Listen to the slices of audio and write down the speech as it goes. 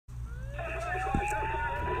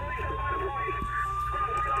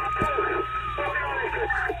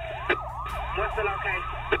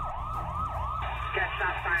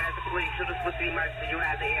police. You're supposed to be emergency. You're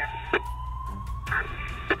out there.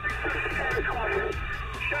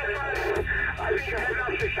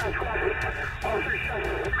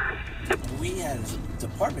 We as a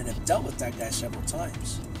department have dealt with that guy several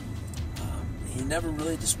times. He never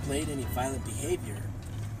really displayed any violent behavior.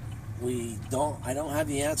 I don't have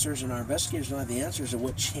the answers, and our investigators don't have the answers of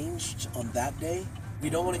what changed on that day. We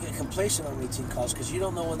don't want to get complacent on routine calls because you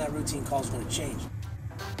don't know when that routine call is going to change.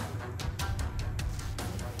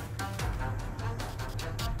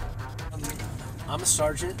 I'm a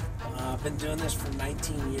sergeant. I've been doing this for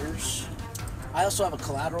 19 years. I also have a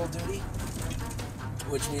collateral duty,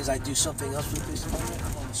 which means I do something else for the police department.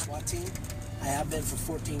 I'm on the SWAT team. I have been for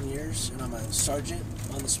 14 years, and I'm a sergeant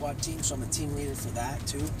on the SWAT team, so I'm a team leader for that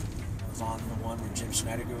too. I was on the one where Jim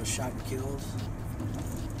Schneider was shot and killed,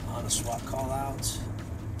 on a SWAT call out.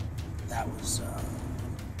 That was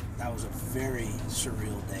a very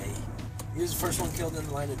surreal day. He was the first one killed in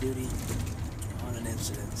the line of duty on an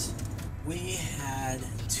incident. We had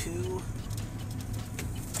 2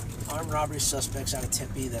 armed robbery suspects out of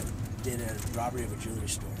Tempe that did a robbery of a jewelry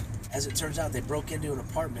store. As it turns out, they broke into an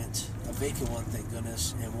apartment, a vacant one, thank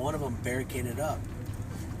goodness, and one of them barricaded up,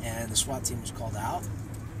 and the SWAT team was called out.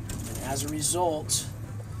 And as a result,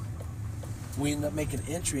 we ended up making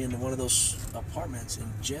entry into one of those apartments,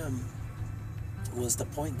 and Jim was the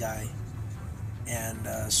point guy. And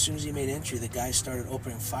as soon as he made entry, the guy started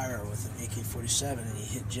opening fire with an AK-47, and he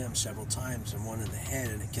hit Jim several times, and one in the head,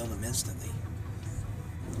 and it killed him instantly.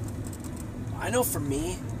 I know for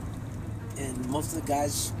me, and most of the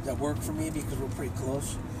guys that work for me, because we're pretty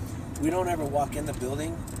close, we don't ever walk in the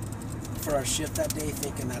building for our shift that day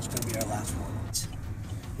thinking that's going to be our last one.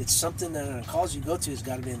 It's something that on calls you go to has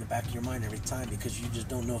got to be in the back of your mind every time, because you just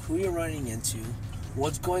don't know who you're running into,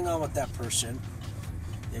 what's going on with that person.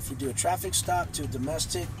 If you do a traffic stop, to a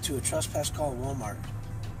domestic, to a trespass call at Walmart,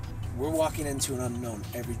 we're walking into an unknown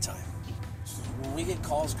every time. So when we get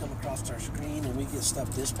calls come across our screen and we get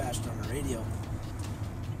stuff dispatched on the radio,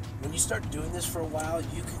 when you start doing this for a while,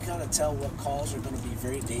 you can kind of tell what calls are going to be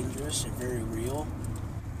very dangerous and very real.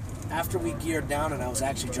 After we geared down and I was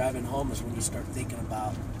actually driving home is when you start thinking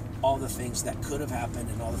about all the things that could have happened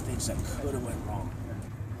and all the things that could have went wrong.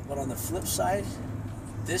 But on the flip side,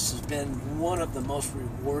 this has been one of the most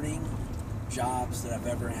rewarding jobs that I've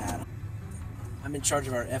ever had. I'm in charge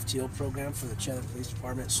of our FTO program for the Chandler Police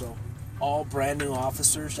Department, so all brand new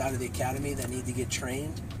officers out of the academy that need to get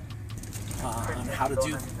trained on how to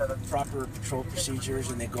do proper patrol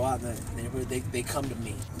procedures, and they go out and they come to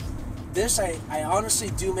me. This, I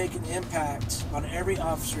honestly do make an impact on every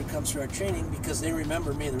officer who comes through our training, because they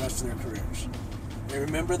remember me the rest of their careers. They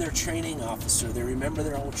remember their training officer. They remember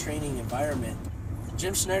their whole training environment.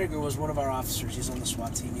 Jim Schneider was one of our officers. He's on the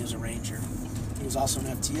SWAT team. He was a ranger. He was also an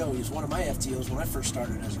FTO. He was one of my FTOs when I first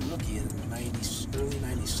started as a rookie in early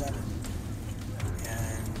 97.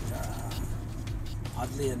 And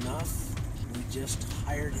oddly enough, we just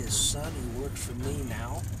hired his son, who works for me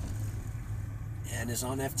now, and is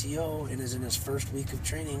on FTO and is in his first week of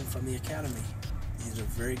training from the academy. He's a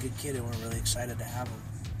very good kid, and we're really excited to have him.